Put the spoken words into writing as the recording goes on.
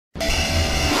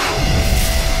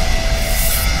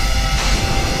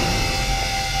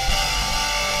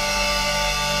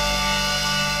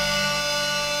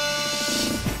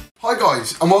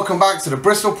guys, and welcome back to the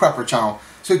Bristol Prepper channel.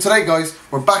 So today guys,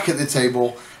 we're back at the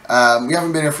table. We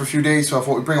haven't been here for a few days, so I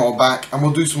thought we'd bring it all back and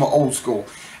we'll do some old school.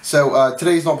 So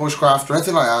today's not bushcraft or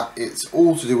anything like that, it's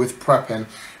all to do with prepping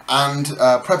and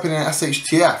prepping in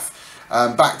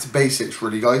SHTF. Back to basics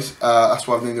really guys, that's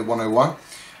why I've named it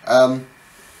 101.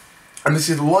 And this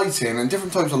is lighting and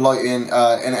different types of lighting in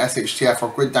an SHTF or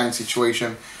grid down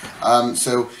situation.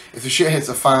 So if the shit hits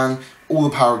a fan, all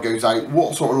the power goes out.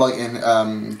 What sort of lighting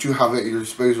do you have at your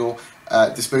disposal,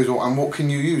 and what can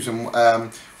you use, and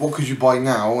what could you buy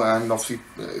now and obviously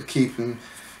keep and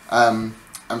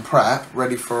prep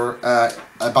ready for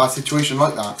a bad situation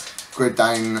like that? Grid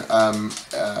down,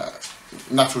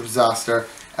 natural disaster,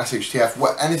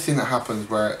 SHTF, anything that happens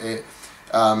where it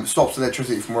stops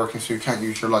electricity from working so you can't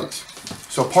use your lights.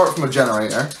 So apart from a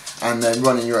generator and then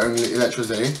running your own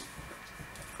electricity,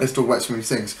 let's talk about some of these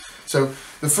things. So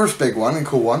the first big one and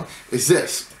cool one is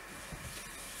this.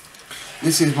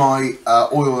 This is my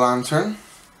oil lantern.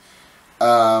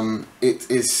 It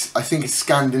is, I think it's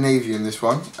Scandinavian, this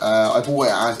one. I bought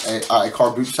it at a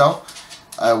car boot sale,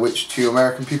 which to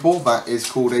American people that is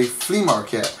called a flea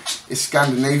market. It's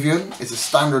Scandinavian, it's a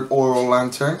standard oil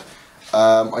lantern.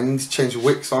 I need to change the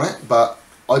wicks on it, but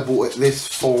I bought this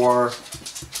for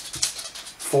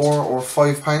 £4 or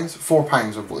 £5.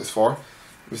 £4 I bought this for.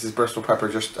 Mrs. Bristol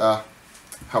Prepper just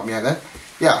helped me out there.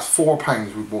 Yeah, it's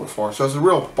 £4 we bought it for. So it's a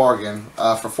real bargain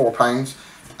for £4.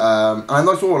 And a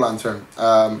nice oil lantern.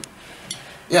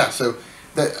 Yeah, so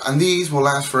and these will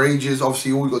last for ages.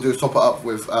 Obviously, all you got to do is top it up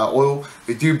with oil.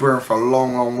 They do burn for a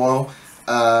long, long while.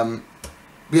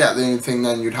 Yeah, the only thing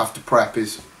then you'd have to prep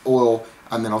is oil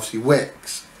and then obviously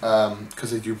wicks,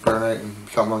 because they do burn out and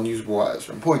become unusable at a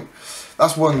certain point.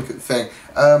 That's one good thing.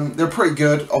 They're pretty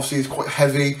good. Obviously, it's quite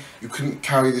heavy. You couldn't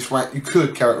carry this around. You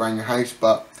could carry it around your house,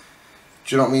 but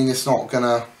do you know what I mean? It's not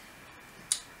gonna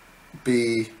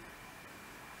be.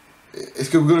 It's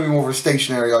going to be more of a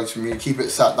stationary item. You keep it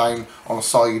sat down on a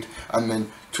side and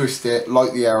then twist it,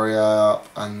 light the area up,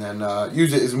 and then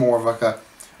use it as more of like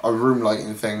a room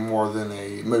lighting thing more than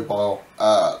a mobile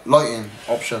lighting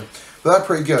option. But they're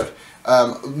pretty good.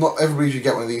 Not everybody should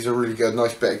get one of these. They're really good,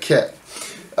 nice bit of kit.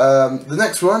 The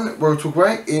next one we'll talk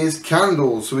about is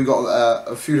candles. So we got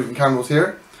a few different candles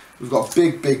here. We've got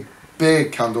a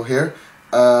big candle here.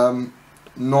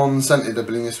 Non-scented, I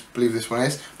believe this one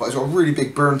is, but it's got a really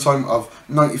big burn time of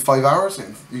 95 hours.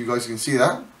 If you guys can see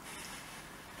that.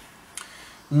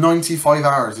 95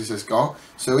 hours this has got.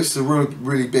 So this is a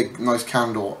really big, nice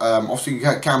candle. Obviously you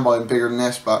can buy them bigger than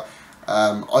this, but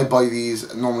I buy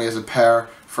these normally as a pair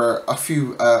for a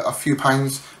few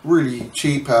pounds, really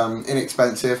cheap,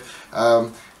 inexpensive.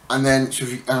 And then so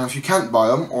if you can't buy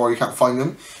them or you can't find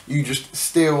them, you just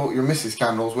steal your missus'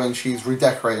 candles when she's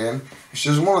redecorating. She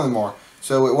doesn't want them more.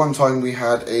 So at one time we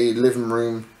had a living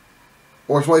room,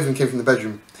 or it's not even came from the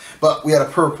bedroom, but we had a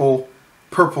purple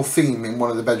theme in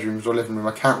one of the bedrooms or living room.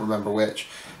 I can't remember which.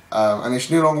 And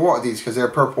she no longer wanted these because they're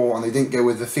purple and they didn't go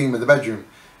with the theme of the bedroom.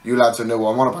 You lads will know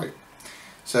what I'm on about.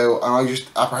 So, and I just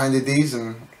apprehended these,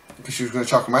 and because she was going to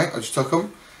chuck them out, I just took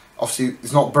them. Obviously,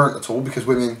 it's not burnt at all because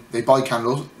women, they buy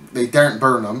candles, they daren't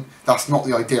burn them. That's not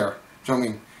the idea. Do you know what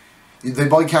I mean? They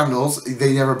buy candles,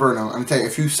 they never burn them. And I tell you,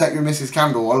 if you set your missus'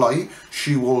 candle alight,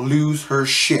 she will lose her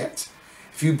shit.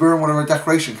 If you burn one of her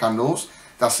decoration candles,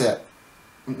 that's it.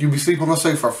 You'll be sleeping on the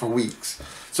sofa for weeks.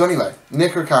 So anyway,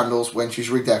 nick her candles when she's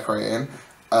redecorating.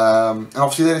 And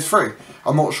obviously then it's free.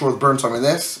 I'm not sure the burn time of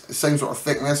this. The same sort of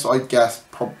thickness, I'd guess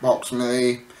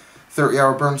approximately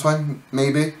 30-hour burn time,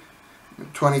 maybe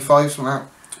 25, something like that.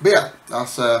 But yeah,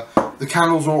 that's the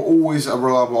candles are always a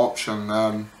reliable option.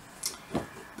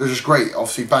 They're just great.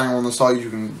 Obviously, bang on the side, you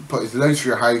can put as loads for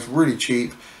your house, really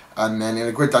cheap. And then in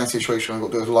a grid down situation, I've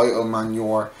got to do is light them, and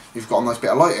you've got a nice bit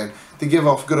of lighting. They give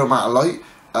off a good amount of light,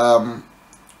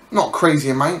 not crazy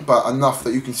amount, but enough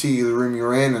that you can see the room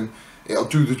you're in, and it'll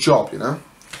do the job, you know.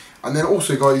 And then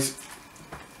also, guys,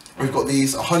 we've got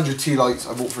these 100 tea lights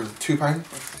I bought for £2.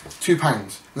 £2.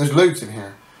 And there's loads in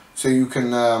here, so you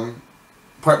can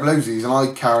prep loads of these. And I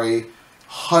carry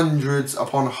hundreds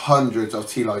upon hundreds of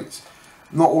tea lights.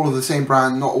 Not all of the same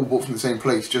brand, not all bought from the same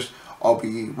place. Just I'll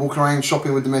be walking around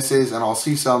shopping with the missus, and I'll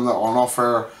see some that are on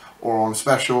offer or on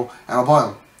special, and I'll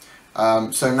buy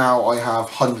them. So now I have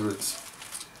hundreds.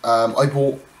 I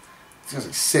bought, I think it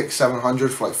was like 600-700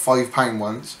 for like £5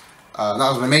 once. That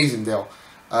was an amazing deal.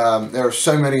 There are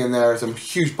so many in there. It's a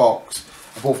huge box.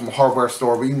 I bought from a hardware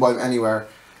store, but you can buy them anywhere.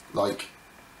 Like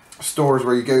stores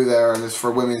where you go there and it's for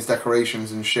women's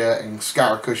decorations and shit, and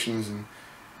scatter cushions and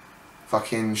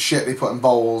fucking shit they put in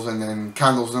bowls, and then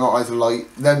candles are not allowed to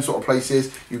light. Them sort of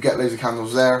places, you get loads of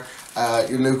candles there.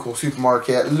 Your local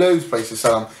supermarket, loads of places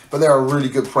sell them, but they're a really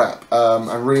good prep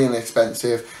and really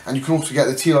inexpensive. And you can also get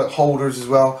the tea light holders as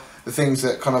well, the things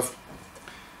that kind of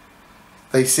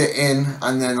they sit in,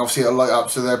 and then obviously it'll light up,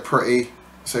 so they're pretty,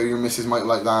 so your missus might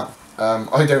like that.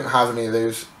 I don't have any of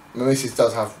those. My missus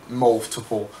does have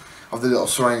multiple of the little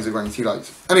surrounds that go around tea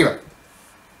lights. Anyway,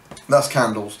 that's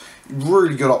candles.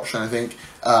 Really good option, I think.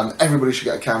 Everybody should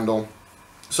get a candle,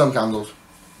 some candles,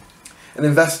 and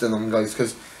invest in them, guys,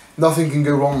 because nothing can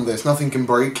go wrong with this. Nothing can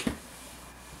break.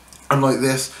 Unlike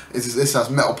this, this has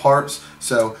metal parts,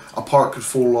 so a part could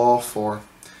fall off, or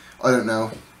I don't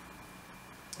know,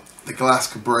 the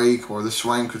glass could break, or the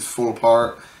surround could fall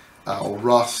apart, or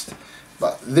rust.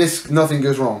 But this, nothing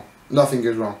goes wrong. Nothing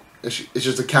goes wrong. It's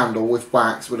just a candle with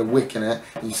wax with a wick in it,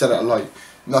 and you set it alight.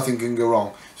 Nothing can go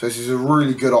wrong. So this is a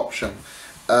really good option.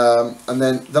 And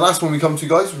then the last one we come to,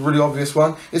 guys, really obvious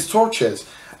one, is torches.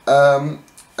 And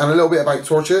a little bit about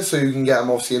torches. So you can get them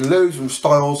obviously in loads of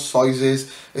styles,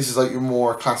 sizes. This is like your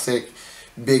more classic,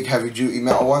 big, heavy-duty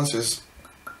metal ones. So it's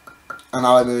an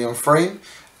aluminium frame.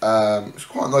 It's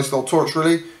quite a nice little torch,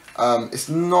 really. It's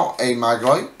not a mag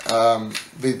light.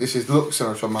 This looks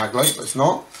similar to a mag light, but it's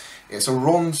not. It's a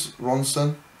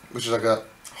Ronson, which is like a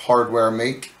hardware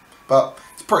make, but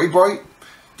it's pretty bright.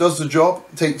 Does the job.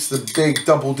 Takes the big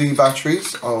double D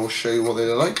batteries. I'll show you what they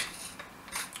look like.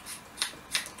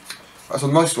 That's a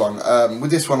nice one.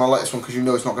 With this one, I like this one because you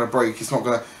know it's not going to break. It's not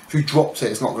going to. If you dropped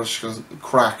it, it's not going to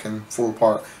crack and fall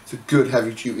apart. It's a good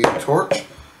heavy duty torch.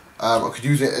 I could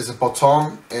use it as a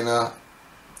baton in a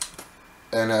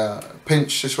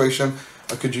pinch situation.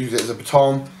 I could use it as a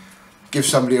baton, give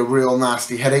somebody a real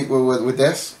nasty headache with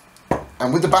this.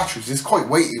 And with the batteries, it's quite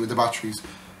weighty with the batteries.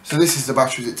 So this is the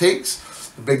batteries it takes,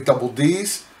 the big double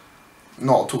Ds.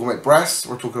 Not talking about breasts,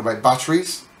 we're talking about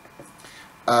batteries.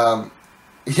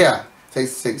 Yeah,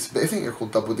 takes I think they're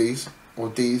called double Ds, or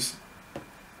Ds.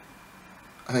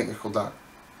 I think they're called that.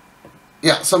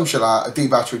 Yeah, some shit like that, a D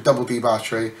battery, double D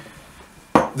battery.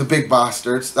 The big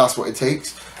bastards, that's what it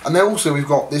takes. And then also we've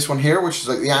got this one here, which is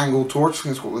like the angled torch. I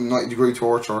think it's called the 90-degree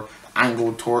torch, or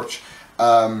angled torch.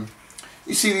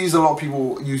 You see these, a lot of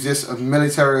people use this.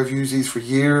 Military have used these for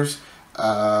years.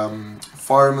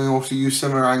 Firemen also use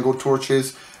similar angled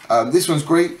torches. This one's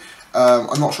great.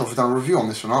 I'm not sure if I've done a review on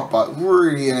this or not, but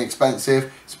really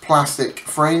inexpensive. It's a plastic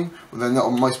frame with a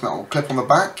little nice metal clip on the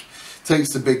back.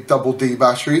 Takes the big double D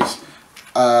batteries.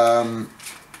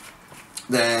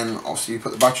 Then obviously you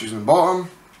put the batteries in the bottom.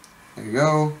 There you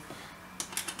go.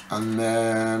 And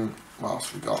then what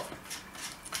else we got?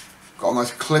 Got a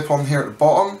nice clip on here at the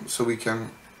bottom, so we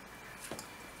can.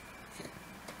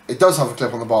 It does have a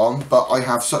clip on the bottom, but I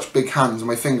have such big hands and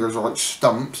my fingers are like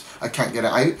stumps. I can't get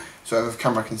it out, so if the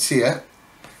camera can see it.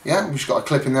 Yeah, we've just got a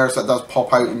clip in there, so that does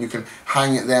pop out, and you can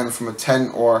hang it then from a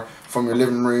tent or from your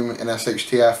living room in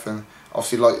SHTF, and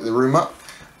obviously light the room up.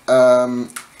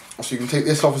 So you can take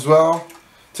this off as well,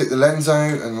 take the lens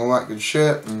out and all that good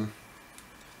shit, and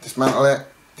dismantle it.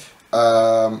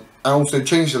 And also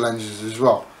change the lenses as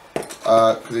well,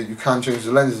 because you can change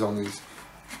the lenses on these.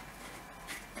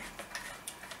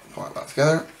 Put that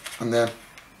together, and then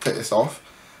take this off,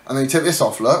 and then you take this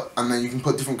off, look, and then you can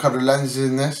put different coloured lenses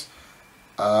in this.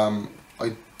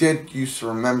 I did used to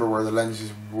remember where the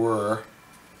lenses were,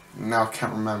 now I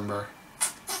can't remember.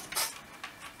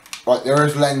 Right, there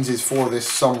is lenses for this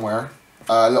somewhere,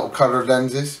 little coloured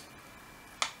lenses.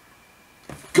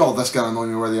 God, that's going to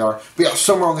annoy me where they are. But yeah,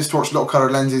 somewhere on this torch, little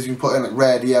coloured lenses. You can put in like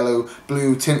red, yellow,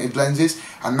 blue tinted lenses,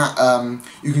 and that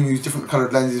you can use different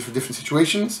coloured lenses for different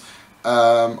situations.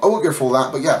 I won't go for all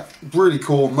that, but yeah, really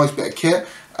cool, nice bit of kit.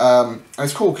 And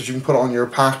it's cool because you can put it on your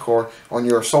pack or on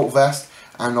your assault vest,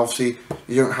 and obviously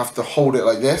you don't have to hold it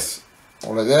like this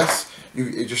or like this.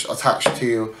 It just attaches to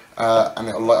you, and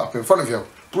it'll light up in front of you.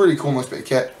 Really cool, nice bit of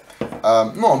kit.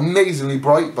 Not amazingly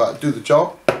bright, but do the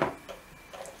job.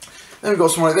 Then we've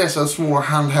got something like this, a smaller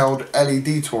handheld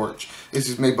LED torch. This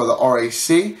is made by the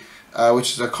RAC,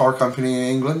 which is a car company in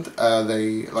England.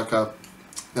 They're like a,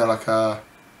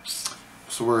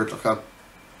 what's the word? Like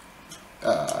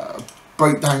a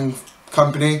breakdown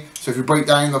company. So if you break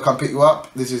down, they'll come pick you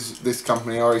up. This is this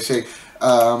company, RAC,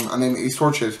 and they make these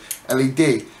torches,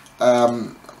 LED.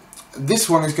 This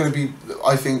one is going to be,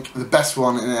 I think, the best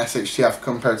one in SHTF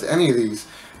compared to any of these,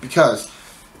 because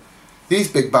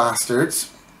these big bastards,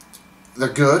 they're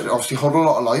good, obviously hold a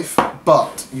lot of life,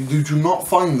 but you do not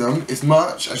find them as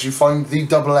much as you find the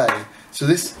AA. So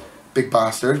this big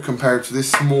bastard compared to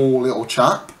this small little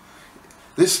chap,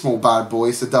 this small bad boy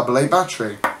is the AA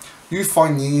battery. You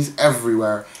find these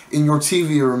everywhere. In your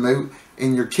TV remote,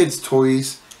 in your kids'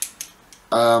 toys.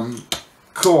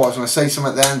 Cool, I was going to say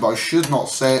something then, but I should not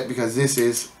say it because this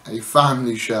is a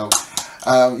family show.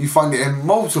 You find it in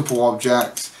multiple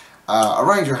objects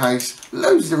around your house.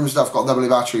 Loads of different stuff got AA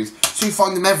batteries. So you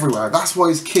find them everywhere. That's why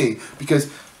it's key. Because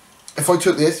if I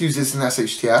took this, use this in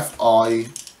SHTF, I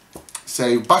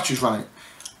say batteries running.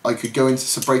 I could go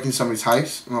into break in somebody's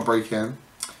house, and I'll break in.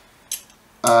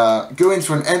 Go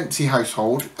into an empty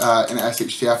household in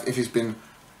SHTF if it's been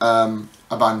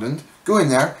abandoned. Go in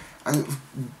there and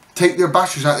take their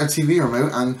batteries out their TV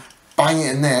remote and bang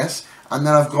it in this, and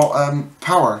then I've got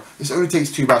power. This only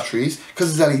takes 2 batteries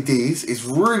because it's LEDs. It's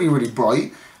really, really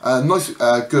bright. Nice,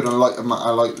 good and light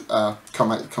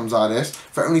comes out of this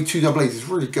for only 2 AA's. It's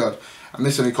really good, and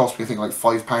this only cost me I think like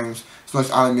 £5. It's a nice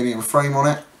aluminium frame on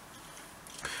it.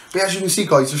 But as you can see,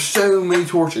 guys, there's so many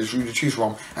torches for you to choose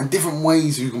from, and different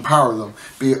ways you can power them.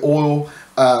 Be it oil,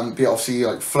 be it obviously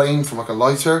like flame from like a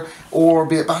lighter, or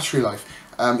be it battery life.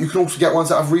 You can also get ones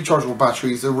that have rechargeable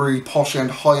batteries. They're really posh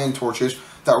end, high-end torches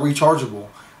that are rechargeable.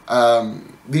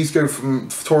 These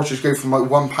torches go from like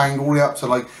 £1 all the way up to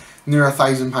like near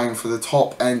 £1,000 for the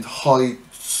top end,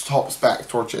 top spec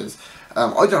torches.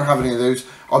 I don't have any of those.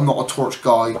 I'm not a torch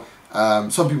guy.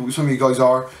 Some of you guys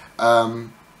are.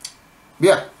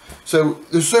 Yeah. So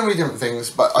there's so many different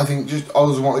things, but I think just I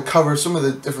also want to cover some of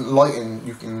the different lighting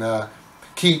you can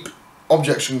keep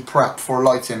objects and prep for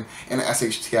lighting in an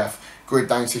SHTF grid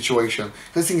down situation.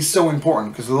 This thing is so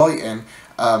important because lighting,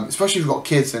 especially if you've got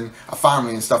kids and a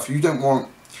family and stuff, you don't want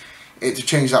it to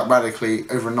change that radically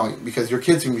overnight because your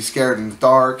kids can be scared in the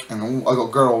dark. And I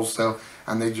got girls, so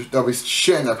and they'll be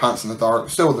shitting their pants in the dark.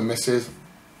 So will the missus.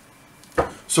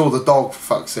 So will the dog, for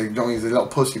fuck's sake. Don't he's a little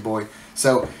pussy boy.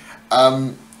 So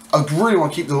I really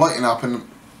want to keep the lighting up, and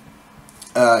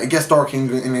it gets dark in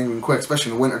England quick,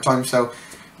 especially in the winter time. So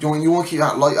you want to keep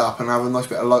that light up and have a nice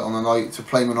bit of light on the night to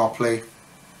play Monopoly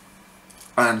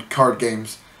and card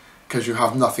games because you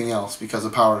have nothing else because the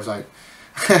power is out.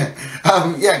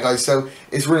 Yeah, guys. So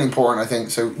it's really important, I think.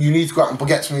 So you need to go out and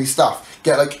get some of these stuff.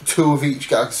 Get like 2 of each.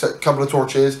 Get a couple of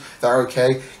torches that are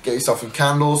okay. Get yourself some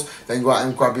candles. Then go out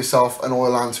and grab yourself an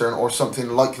oil lantern or something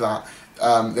like that.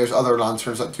 There's other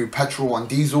lanterns that do petrol and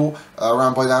diesel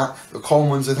around by that. The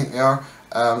Colemans, I think they are.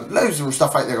 Loads of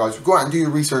stuff out there, guys. Go out and do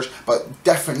your research, but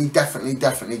definitely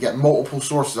get multiple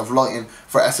sources of lighting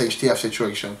for SHTF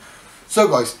situation. So,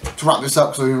 guys, to wrap this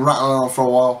up, because we've been rattling on for a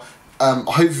while, I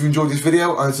hope you've enjoyed this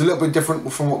video, and it's a little bit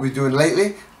different from what we're doing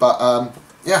lately, but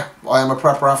yeah, I am a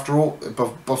prepper after all.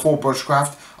 Before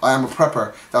bushcraft, I am a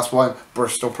prepper. That's why I'm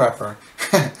Bristol Prepper.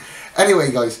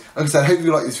 Anyway, guys, like I said, I hope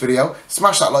you like this video.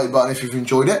 Smash that like button if you've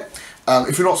enjoyed it.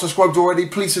 If you're not subscribed already,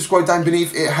 please subscribe down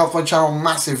beneath. It helps my channel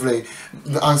massively,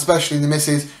 and especially the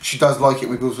missus. She does like it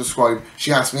when people subscribe.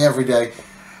 She asks me every day,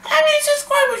 "How many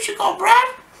subscribers you got, Brad?"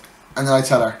 And then I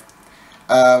tell her.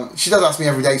 She does ask me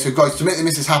every day. So, guys, to make the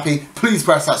missus happy, please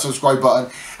press that subscribe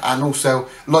button, and also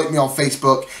like me on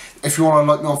Facebook. If you want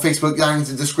to like me on Facebook, down in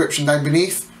the description down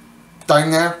beneath,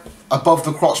 down there. Above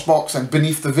the crotch box and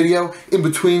beneath the video, in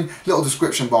between, little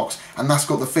description box, and that's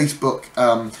got the Facebook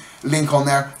link on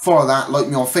there. Follow that, like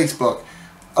me on Facebook.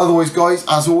 Otherwise, guys,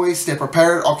 as always, stay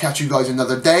prepared. I'll catch you guys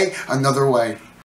another day, another way.